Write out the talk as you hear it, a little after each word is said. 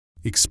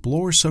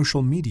Explore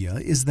social media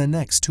is the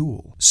next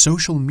tool.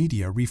 Social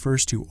media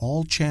refers to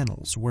all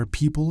channels where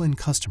people and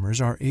customers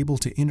are able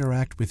to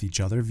interact with each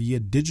other via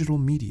digital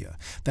media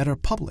that are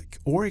public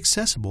or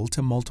accessible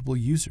to multiple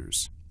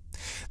users.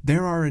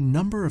 There are a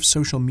number of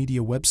social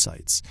media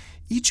websites,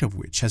 each of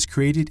which has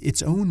created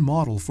its own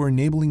model for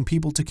enabling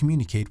people to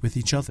communicate with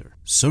each other.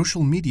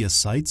 Social media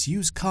sites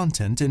use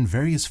content in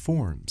various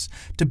forms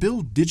to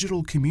build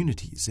digital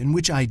communities in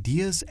which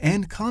ideas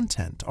and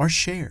content are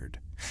shared,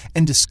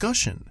 and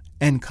discussion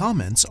and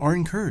comments are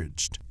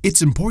encouraged.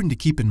 It's important to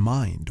keep in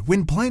mind,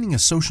 when planning a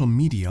social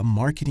media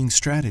marketing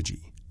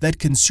strategy, that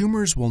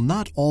consumers will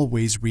not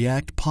always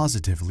react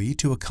positively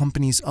to a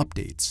company's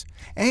updates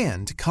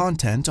and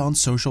content on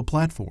social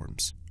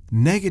platforms.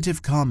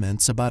 Negative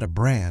comments about a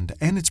brand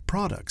and its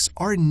products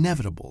are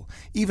inevitable,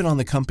 even on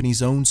the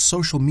company's own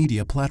social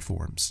media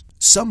platforms.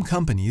 Some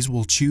companies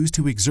will choose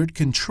to exert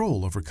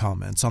control over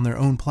comments on their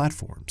own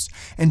platforms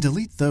and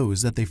delete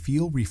those that they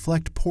feel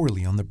reflect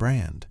poorly on the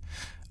brand.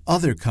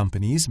 Other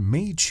companies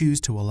may choose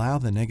to allow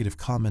the negative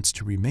comments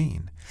to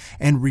remain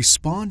and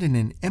respond in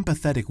an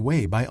empathetic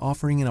way by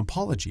offering an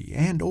apology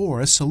and/or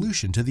a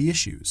solution to the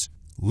issues.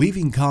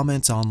 Leaving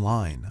comments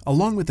online,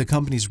 along with the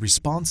company's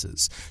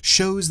responses,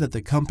 shows that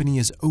the company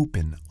is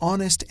open,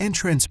 honest, and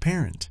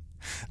transparent.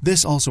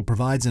 This also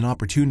provides an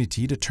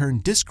opportunity to turn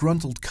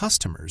disgruntled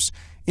customers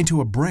into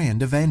a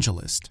brand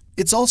evangelist.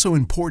 It's also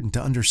important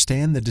to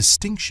understand the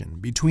distinction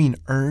between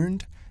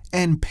earned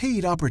and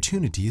paid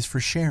opportunities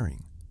for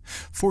sharing.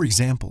 For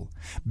example,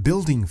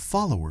 building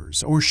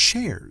followers or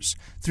shares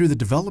through the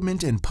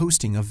development and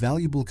posting of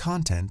valuable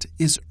content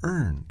is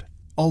earned.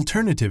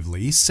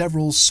 Alternatively,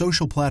 several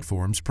social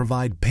platforms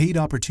provide paid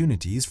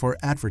opportunities for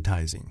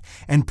advertising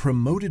and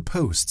promoted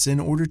posts in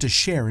order to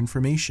share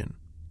information.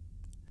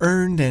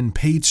 Earned and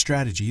paid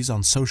strategies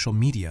on social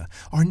media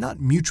are not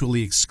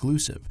mutually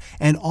exclusive,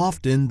 and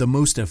often the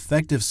most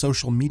effective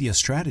social media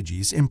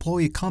strategies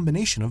employ a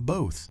combination of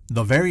both.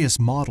 The various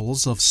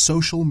models of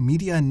social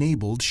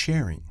media-enabled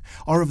sharing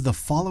are of the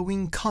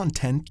following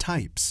content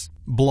types.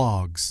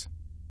 Blogs.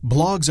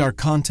 Blogs are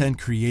content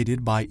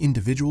created by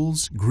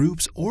individuals,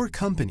 groups, or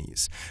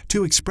companies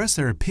to express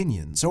their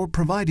opinions or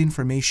provide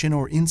information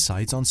or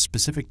insights on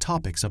specific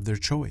topics of their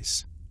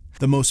choice.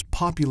 The most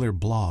popular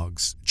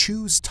blogs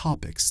choose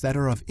topics that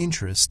are of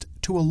interest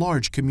to a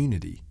large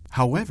community.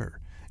 However,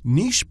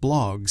 niche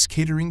blogs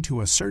catering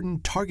to a certain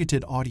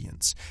targeted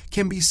audience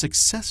can be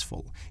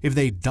successful if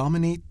they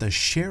dominate the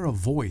share of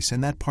voice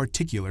in that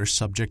particular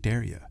subject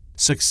area.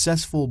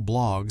 Successful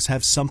blogs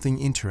have something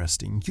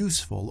interesting,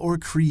 useful, or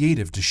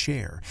creative to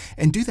share,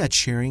 and do that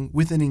sharing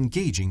with an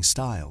engaging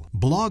style.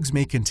 Blogs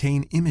may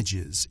contain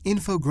images,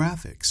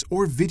 infographics,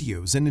 or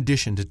videos in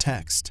addition to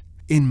text.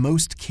 In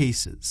most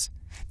cases,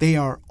 they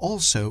are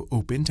also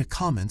open to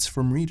comments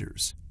from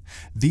readers.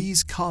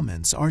 These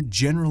comments are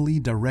generally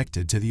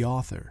directed to the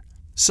author.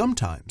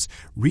 Sometimes,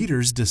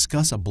 readers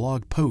discuss a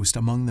blog post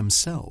among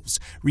themselves,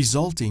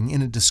 resulting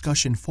in a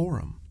discussion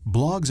forum.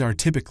 Blogs are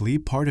typically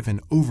part of an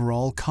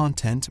overall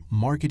content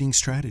marketing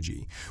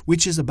strategy,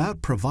 which is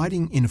about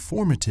providing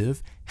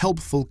informative,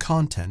 helpful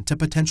content to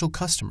potential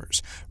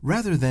customers,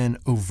 rather than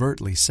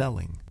overtly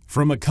selling.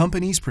 From a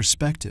company's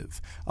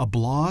perspective, a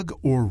blog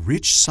or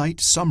rich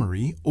site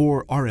summary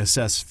or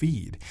RSS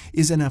feed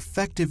is an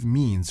effective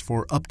means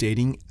for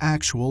updating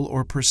actual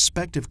or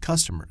prospective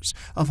customers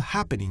of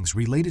happenings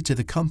related to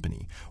the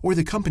company or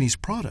the company's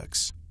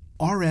products.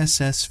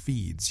 RSS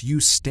feeds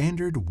use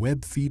standard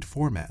web feed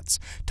formats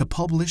to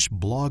publish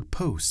blog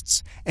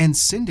posts and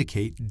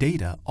syndicate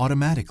data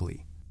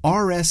automatically.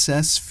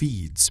 RSS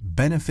feeds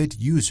benefit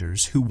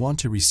users who want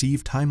to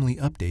receive timely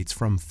updates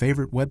from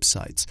favorite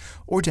websites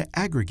or to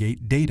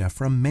aggregate data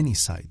from many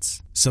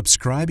sites.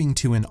 Subscribing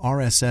to an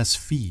RSS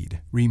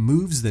feed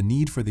removes the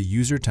need for the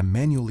user to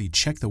manually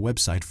check the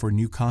website for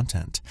new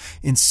content.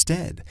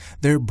 Instead,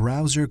 their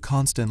browser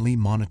constantly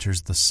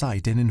monitors the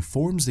site and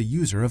informs the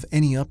user of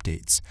any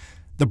updates.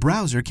 The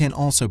browser can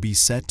also be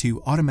set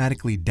to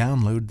automatically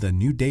download the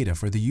new data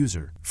for the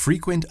user.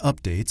 Frequent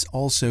updates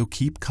also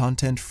keep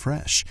content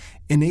fresh,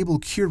 enable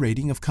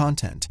curating of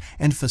content,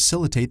 and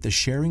facilitate the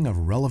sharing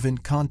of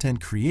relevant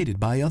content created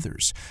by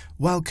others,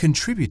 while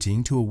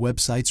contributing to a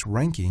website's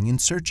ranking in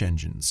search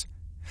engines.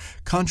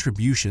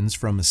 Contributions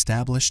from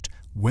established,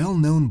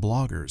 well-known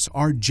bloggers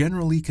are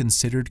generally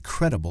considered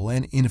credible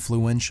and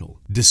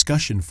influential.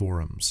 Discussion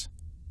forums.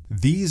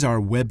 These are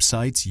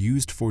websites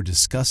used for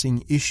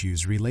discussing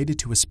issues related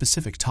to a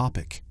specific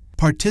topic.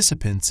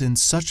 Participants in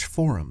such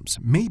forums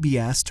may be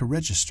asked to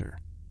register.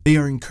 They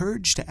are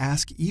encouraged to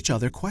ask each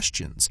other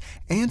questions,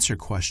 answer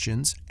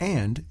questions,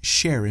 and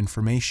share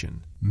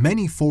information.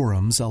 Many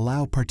forums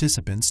allow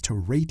participants to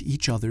rate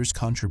each other's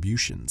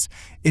contributions,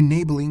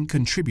 enabling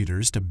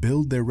contributors to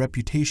build their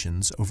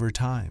reputations over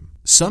time.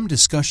 Some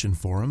discussion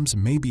forums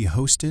may be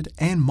hosted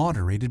and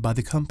moderated by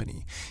the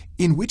company,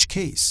 in which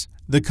case,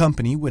 the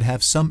company would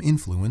have some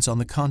influence on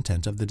the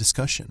content of the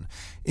discussion.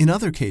 In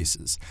other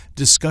cases,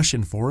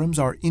 discussion forums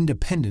are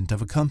independent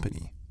of a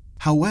company.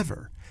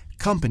 However,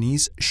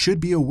 Companies should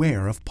be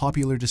aware of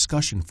popular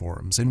discussion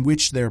forums in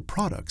which their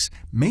products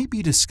may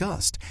be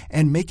discussed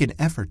and make an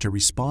effort to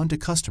respond to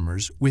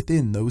customers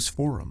within those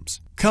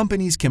forums.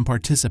 Companies can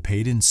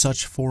participate in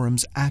such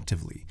forums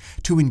actively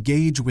to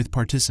engage with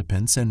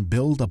participants and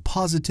build a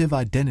positive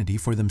identity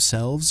for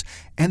themselves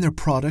and their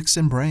products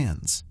and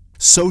brands.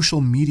 Social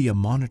media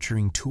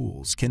monitoring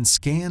tools can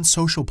scan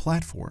social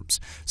platforms,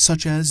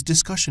 such as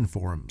discussion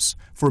forums,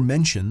 for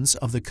mentions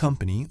of the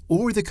company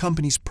or the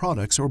company's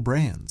products or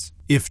brands.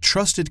 If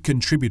trusted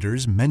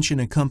contributors mention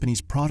a company's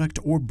product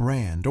or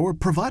brand or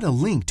provide a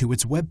link to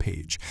its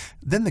webpage,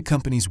 then the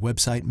company's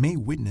website may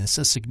witness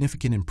a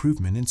significant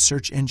improvement in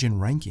search engine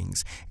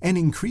rankings and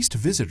increased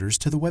visitors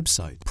to the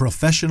website.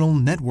 Professional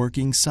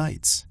networking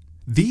sites.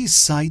 These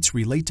sites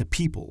relate to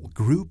people,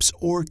 groups,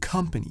 or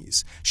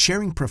companies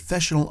sharing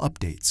professional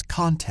updates,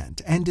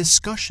 content, and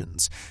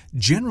discussions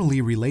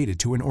generally related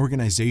to an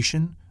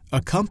organization,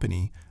 a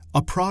company,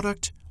 a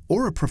product,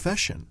 or a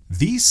profession.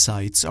 These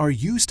sites are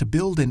used to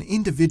build an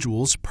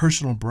individual's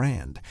personal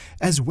brand,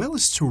 as well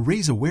as to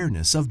raise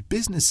awareness of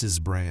businesses'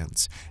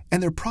 brands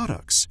and their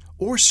products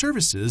or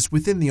services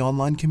within the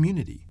online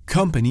community.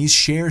 Companies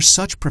share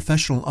such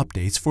professional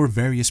updates for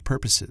various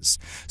purposes,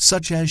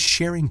 such as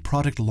sharing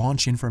product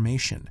launch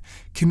information,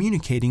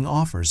 communicating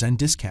offers and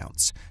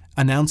discounts,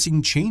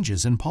 announcing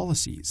changes in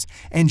policies,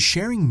 and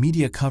sharing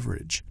media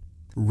coverage.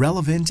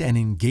 Relevant and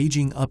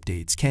engaging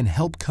updates can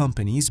help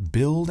companies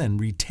build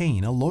and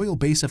retain a loyal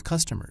base of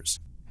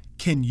customers.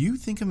 Can you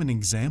think of an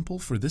example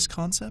for this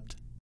concept?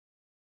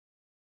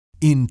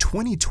 In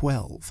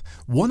 2012,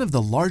 one of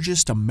the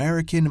largest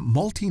American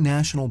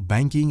multinational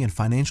banking and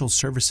financial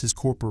services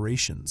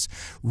corporations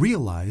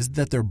realized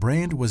that their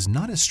brand was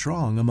not as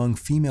strong among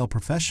female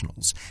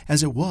professionals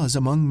as it was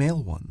among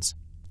male ones.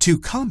 To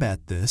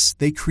combat this,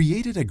 they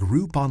created a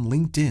group on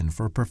LinkedIn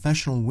for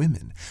professional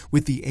women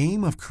with the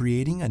aim of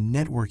creating a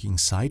networking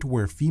site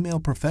where female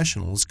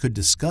professionals could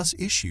discuss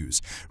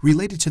issues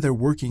related to their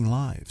working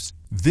lives.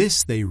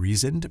 This, they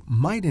reasoned,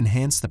 might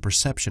enhance the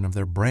perception of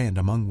their brand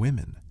among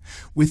women.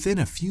 Within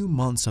a few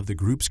months of the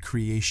group's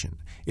creation,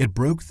 it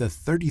broke the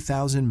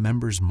 30,000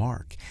 members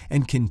mark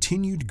and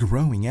continued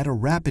growing at a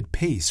rapid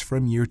pace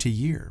from year to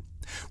year.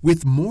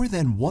 With more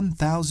than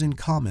 1,000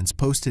 comments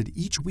posted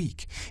each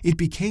week, it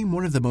became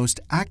one of the most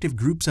active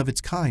groups of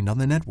its kind on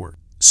the network.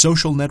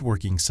 Social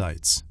networking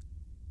sites.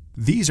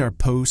 These are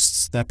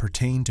posts that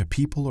pertain to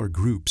people or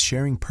groups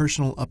sharing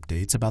personal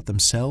updates about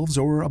themselves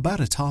or about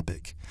a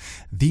topic.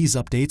 These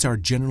updates are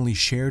generally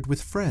shared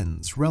with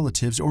friends,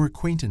 relatives, or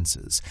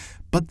acquaintances,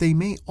 but they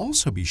may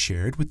also be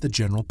shared with the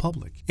general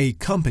public. A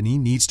company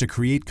needs to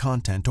create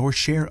content or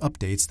share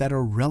updates that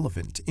are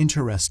relevant,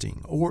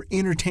 interesting, or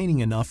entertaining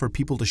enough for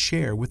people to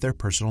share with their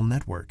personal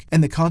network.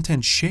 And the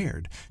content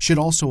shared should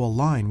also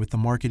align with the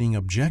marketing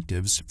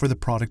objectives for the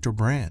product or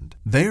brand.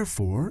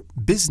 Therefore,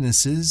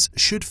 businesses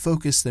should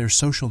focus their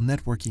social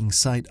networking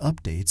site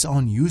updates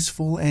on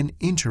useful and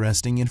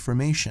interesting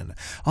information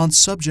on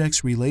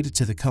subjects related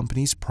to the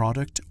company's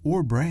product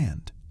or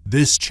brand.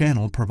 This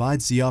channel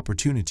provides the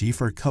opportunity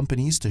for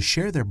companies to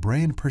share their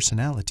brand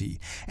personality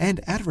and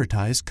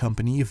advertise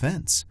company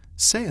events,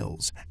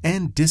 sales,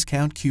 and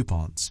discount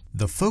coupons.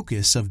 The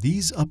focus of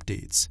these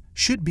updates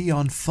should be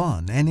on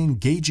fun and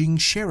engaging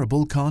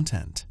shareable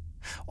content.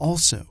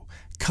 Also,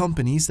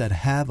 companies that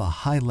have a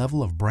high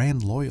level of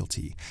brand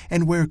loyalty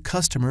and where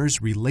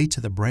customers relate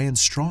to the brand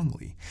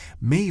strongly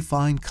may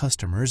find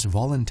customers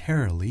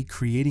voluntarily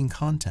creating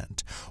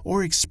content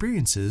or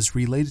experiences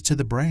related to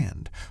the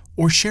brand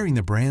or sharing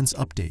the brand's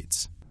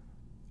updates.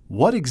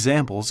 What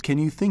examples can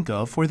you think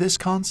of for this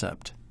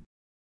concept?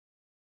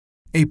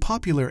 A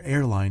popular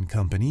airline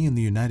company in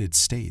the United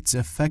States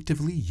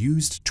effectively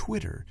used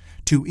Twitter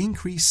to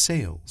increase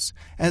sales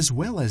as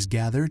well as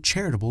gather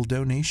charitable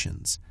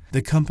donations.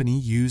 The company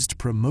used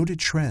promoted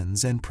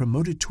trends and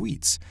promoted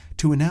tweets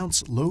to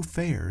announce low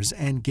fares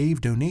and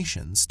gave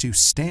donations to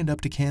Stand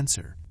Up to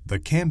Cancer. The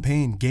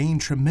campaign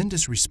gained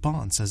tremendous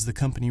response as the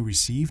company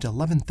received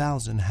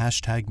 11,000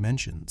 hashtag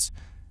mentions.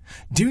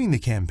 During the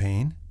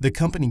campaign, the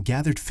company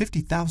gathered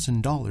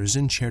 $50,000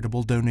 in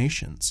charitable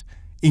donations,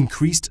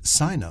 increased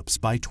sign-ups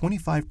by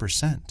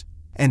 25%,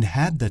 and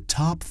had the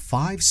top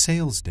 5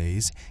 sales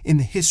days in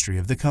the history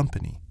of the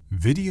company.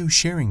 Video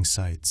sharing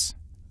sites.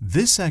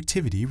 This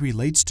activity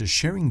relates to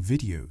sharing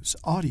videos,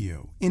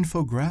 audio,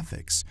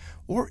 infographics,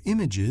 or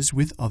images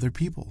with other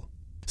people.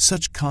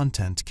 Such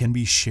content can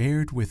be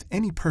shared with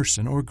any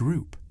person or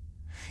group.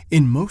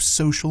 In most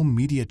social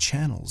media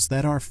channels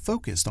that are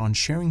focused on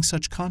sharing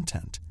such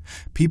content,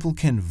 people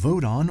can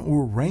vote on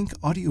or rank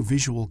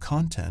audiovisual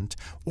content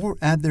or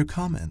add their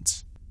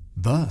comments.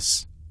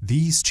 Thus,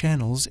 these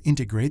channels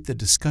integrate the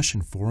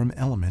discussion forum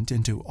element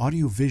into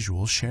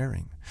audiovisual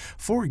sharing.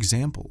 For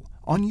example,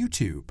 on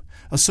YouTube,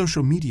 a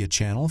social media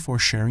channel for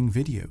sharing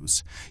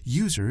videos,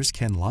 users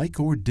can like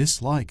or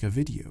dislike a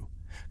video,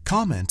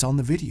 comment on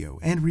the video,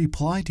 and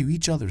reply to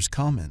each other's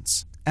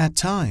comments. At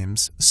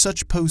times,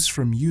 such posts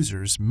from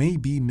users may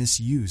be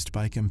misused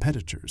by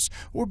competitors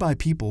or by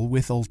people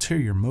with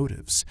ulterior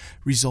motives,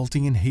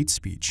 resulting in hate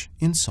speech,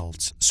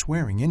 insults,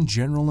 swearing, and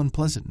general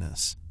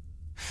unpleasantness.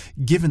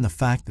 Given the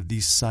fact that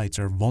these sites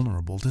are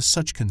vulnerable to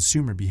such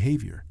consumer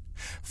behavior,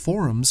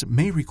 forums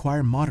may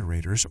require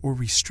moderators or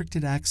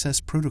restricted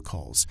access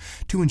protocols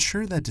to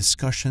ensure that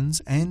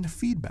discussions and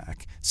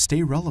feedback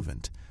stay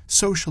relevant,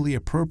 socially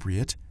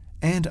appropriate,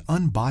 and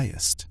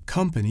unbiased.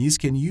 Companies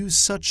can use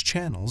such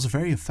channels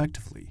very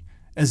effectively,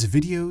 as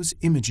videos,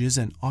 images,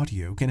 and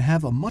audio can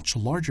have a much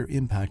larger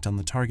impact on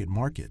the target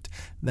market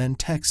than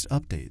text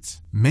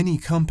updates. Many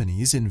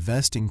companies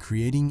invest in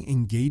creating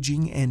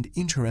engaging and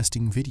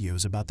interesting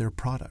videos about their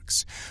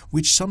products,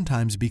 which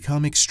sometimes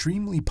become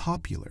extremely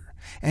popular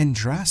and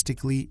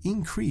drastically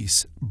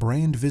increase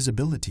brand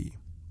visibility.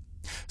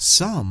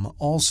 Some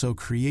also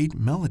create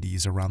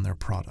melodies around their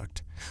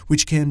product,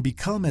 which can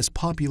become as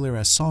popular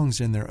as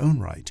songs in their own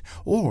right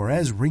or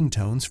as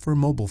ringtones for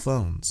mobile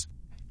phones.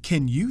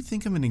 Can you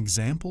think of an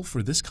example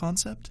for this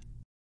concept?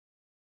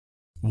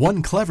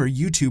 One clever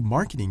YouTube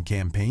marketing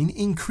campaign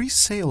increased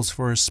sales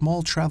for a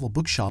small travel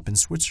bookshop in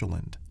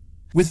Switzerland.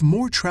 With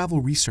more travel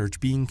research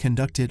being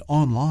conducted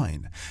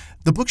online,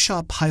 the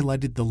bookshop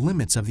highlighted the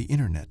limits of the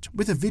internet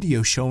with a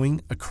video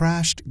showing a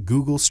crashed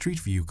Google Street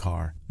View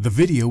car. The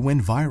video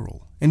went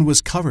viral and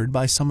was covered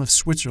by some of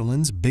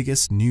Switzerland's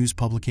biggest news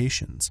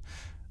publications.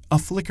 A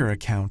Flickr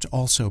account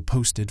also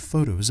posted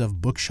photos of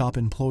bookshop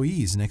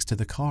employees next to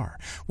the car,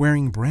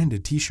 wearing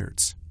branded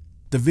t-shirts.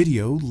 The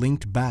video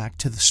linked back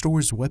to the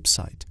store's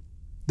website.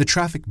 The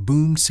traffic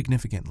boomed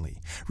significantly,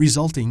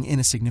 resulting in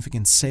a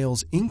significant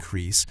sales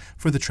increase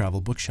for the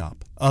travel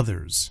bookshop.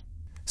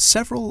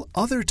 Several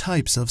other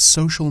types of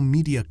social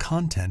media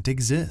content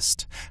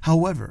exist.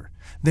 However,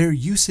 their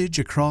usage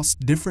across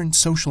different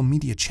social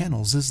media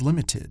channels is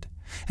limited,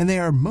 and they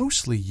are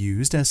mostly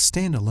used as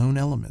standalone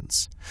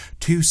elements.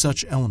 Two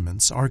such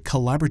elements are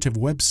collaborative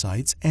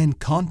websites and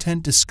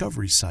content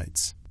discovery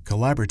sites.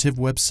 Collaborative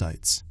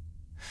websites.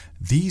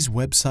 These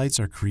websites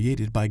are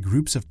created by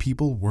groups of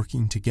people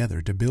working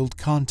together to build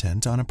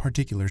content on a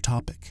particular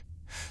topic.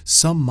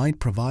 Some might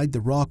provide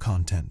the raw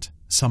content,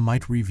 some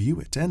might review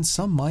it, and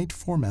some might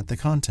format the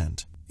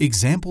content.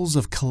 Examples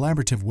of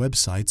collaborative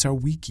websites are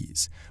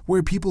wikis,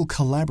 where people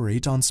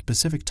collaborate on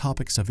specific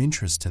topics of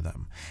interest to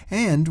them,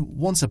 and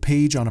once a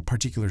page on a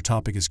particular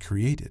topic is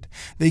created,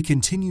 they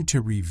continue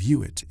to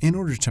review it in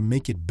order to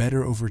make it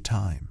better over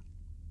time.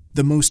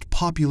 The most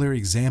popular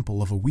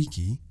example of a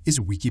wiki is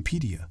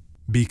Wikipedia.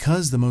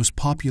 Because the most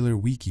popular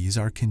wikis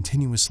are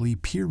continuously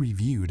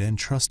peer-reviewed and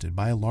trusted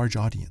by a large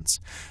audience,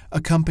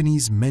 a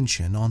company's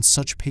mention on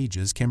such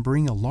pages can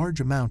bring a large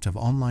amount of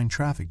online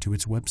traffic to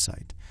its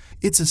website.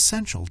 It's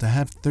essential to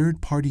have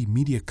third-party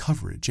media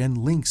coverage and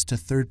links to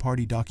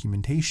third-party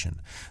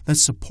documentation that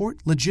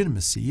support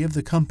legitimacy of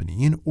the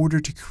company in order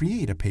to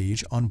create a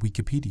page on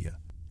Wikipedia.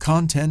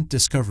 Content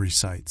discovery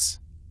sites.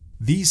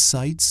 These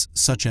sites,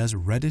 such as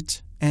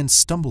Reddit and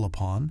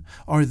StumbleUpon,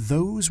 are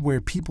those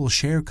where people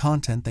share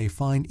content they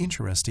find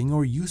interesting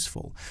or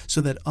useful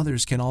so that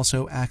others can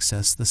also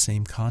access the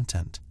same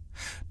content.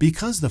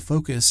 Because the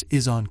focus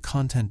is on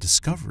content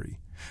discovery,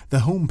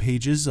 the home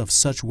pages of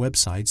such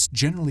websites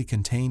generally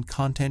contain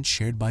content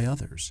shared by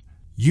others.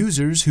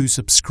 Users who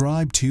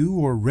subscribe to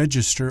or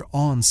register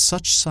on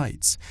such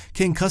sites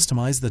can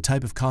customize the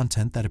type of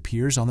content that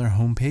appears on their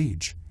home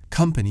page.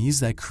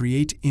 Companies that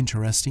create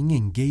interesting,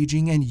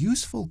 engaging, and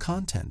useful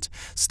content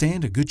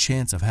stand a good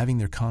chance of having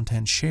their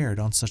content shared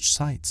on such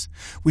sites,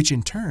 which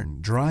in turn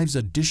drives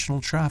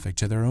additional traffic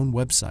to their own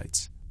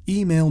websites.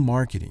 Email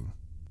marketing.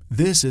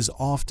 This is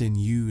often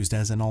used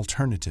as an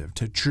alternative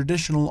to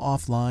traditional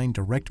offline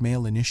direct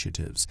mail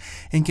initiatives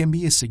and can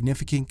be a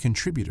significant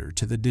contributor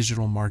to the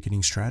digital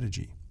marketing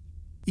strategy.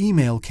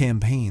 Email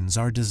campaigns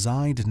are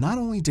designed not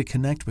only to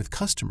connect with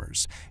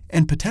customers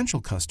and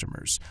potential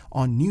customers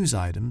on news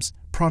items,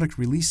 product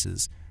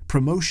releases,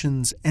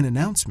 promotions, and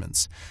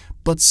announcements,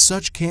 but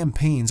such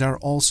campaigns are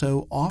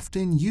also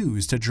often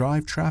used to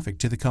drive traffic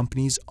to the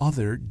company's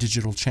other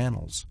digital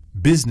channels.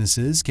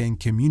 Businesses can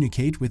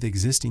communicate with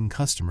existing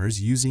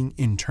customers using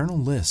internal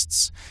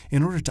lists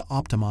in order to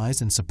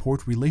optimize and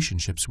support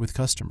relationships with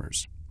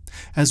customers.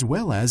 As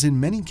well as, in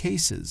many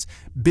cases,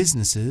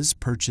 businesses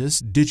purchase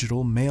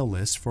digital mail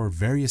lists for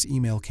various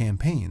email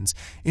campaigns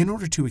in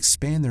order to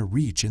expand their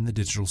reach in the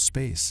digital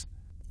space.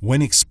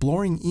 When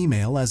exploring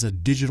email as a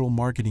digital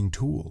marketing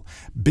tool,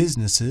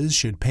 businesses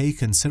should pay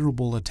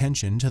considerable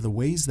attention to the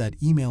ways that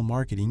email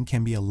marketing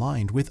can be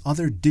aligned with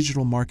other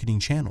digital marketing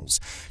channels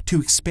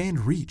to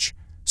expand reach,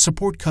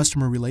 support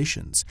customer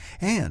relations,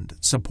 and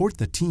support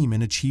the team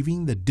in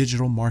achieving the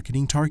digital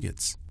marketing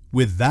targets.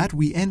 With that,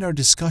 we end our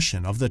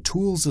discussion of the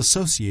tools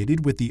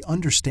associated with the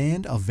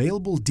Understand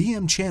Available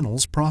DM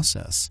Channels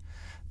process.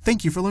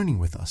 Thank you for learning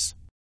with us.